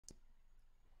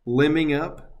Limbing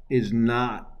up is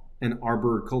not an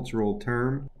arboricultural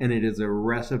term, and it is a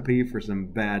recipe for some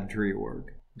bad tree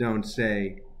work. Don't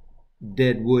say,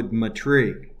 dead wood my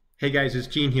tree. Hey guys, it's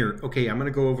Gene here. Okay, I'm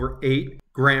going to go over 8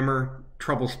 grammar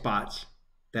trouble spots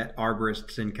that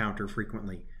arborists encounter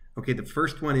frequently. Okay, the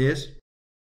first one is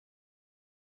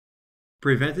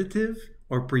preventative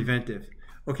or preventive.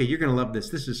 Okay, you're going to love this.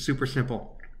 This is super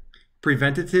simple.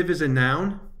 Preventative is a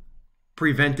noun.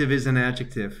 Preventive is an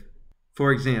adjective.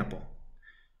 For example,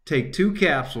 take 2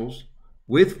 capsules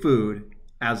with food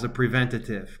as a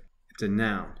preventative. It's a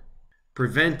noun.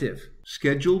 Preventive.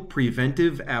 Schedule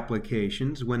preventive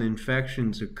applications when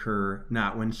infections occur,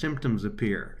 not when symptoms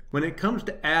appear. When it comes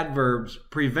to adverbs,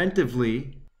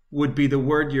 preventively would be the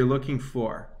word you're looking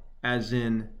for, as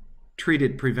in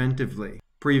treated preventively.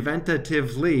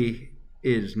 Preventatively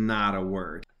is not a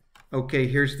word. Okay,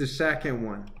 here's the second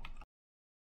one.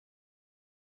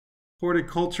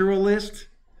 Horticulturalist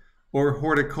or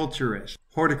horticulturist.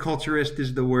 Horticulturist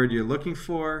is the word you're looking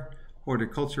for.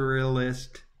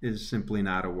 Horticulturalist is simply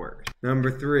not a word. Number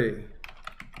 3.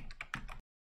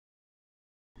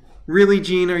 Really,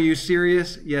 Gene, are you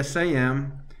serious? Yes, I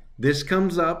am. This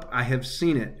comes up. I have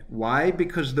seen it. Why?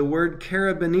 Because the word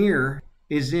carabiner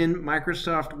is in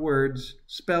Microsoft Word's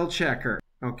spell checker.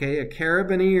 Okay, a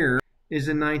carabiner is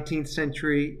a 19th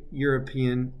century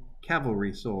European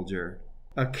cavalry soldier.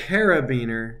 A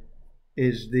carabiner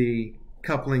is the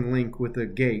coupling link with a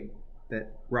gate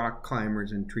that rock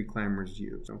climbers and tree climbers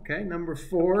use. Okay, number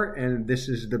 4, and this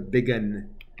is the big one.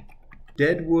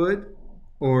 Deadwood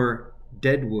or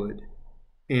deadwood,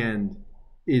 and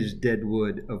is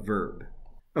deadwood a verb?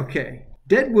 Okay,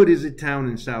 Deadwood is a town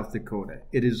in South Dakota.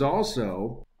 It is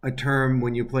also a term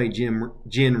when you play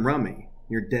gin rummy.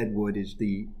 Your deadwood is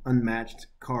the unmatched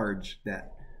cards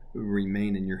that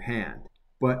remain in your hand.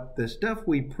 But the stuff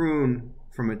we prune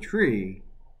from a tree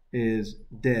is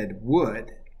dead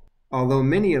wood, although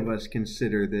many of us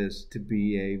consider this to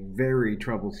be a very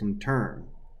troublesome term.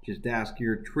 Just ask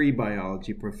your tree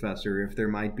biology professor if there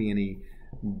might be any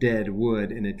dead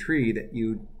wood in a tree that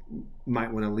you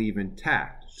might want to leave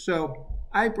intact. So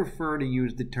I prefer to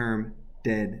use the term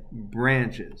dead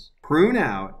branches. Prune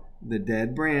out the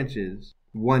dead branches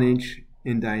 1 inch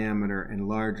in diameter and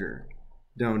larger.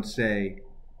 Don't say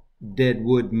dead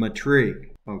wood my tree,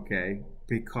 okay?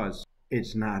 Because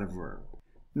it's not a verb.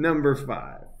 Number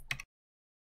 5.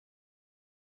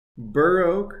 Bur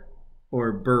oak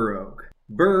or bur oak.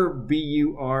 Burr,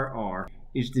 B-U-R-R,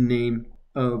 is the name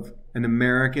of an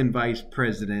American vice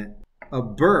president. A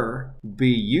burr,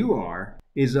 B-U-R,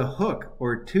 is a hook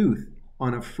or tooth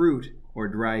on a fruit or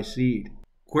dry seed.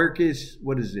 Quercus,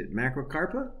 what is it,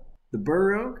 macrocarpa? The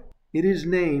bur oak? It is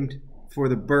named for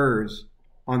the burrs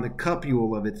on the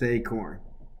cupule of its acorn.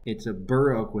 It's a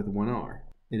bur oak with 1 R.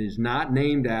 It is not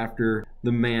named after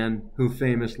the man who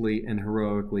famously and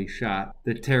heroically shot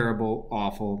the terrible,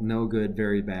 awful, no good,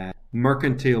 very bad,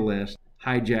 mercantilist,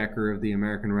 hijacker of the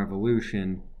American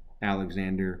Revolution,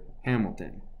 Alexander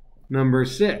Hamilton. Number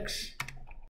 6.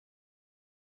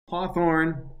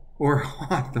 Hawthorne or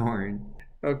Hawthorne.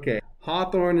 Okay,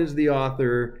 Hawthorne is the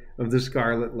author of The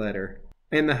Scarlet Letter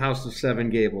and The House of Seven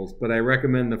Gables, but I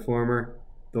recommend the former.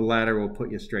 The latter will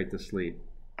put you straight to sleep.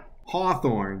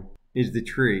 Hawthorne is the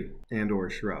tree and or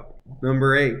shrub.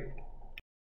 Number 8.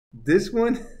 This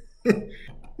one,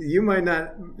 you might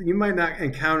not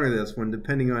encounter this one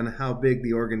depending on how big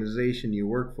the organization you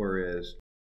work for is.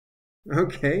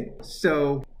 Okay,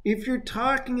 so if you're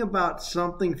talking about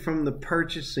something from the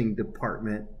purchasing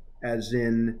department, as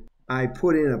in I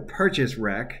put in a purchase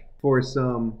rec for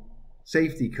some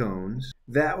safety cones,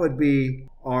 that would be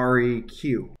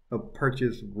REQ, a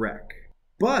purchase rec.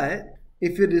 But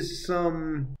if it is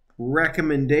some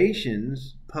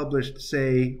recommendations published,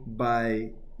 say,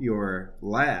 by your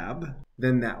lab,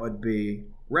 then that would be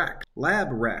rec. Lab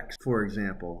recs, for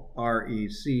example,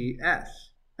 R-E-C-S.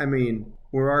 I mean,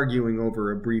 we're arguing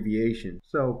over abbreviation,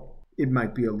 so it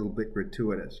might be a little bit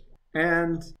gratuitous.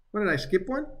 And, what did I skip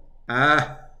one?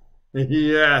 Ah,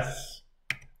 yes!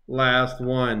 Last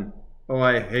one. Oh,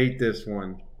 I hate this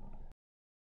one.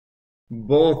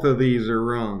 Both of these are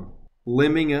wrong.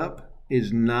 Limbing up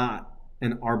is not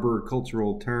an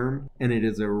arboricultural term, and it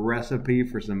is a recipe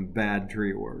for some bad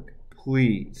tree work.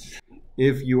 Please,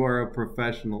 if you are a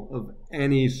professional of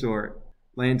any sort,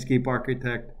 landscape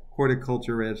architect,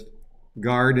 horticulturist,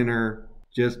 gardener,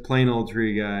 just plain old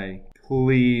tree guy,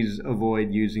 please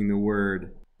avoid using the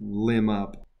word limb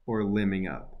up or limbing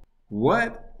up.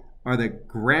 What are the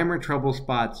grammar trouble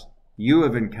spots you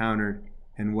have encountered,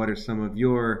 and what are some of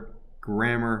your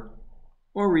grammar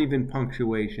or even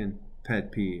punctuation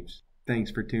pet peeves?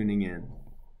 Thanks for tuning in.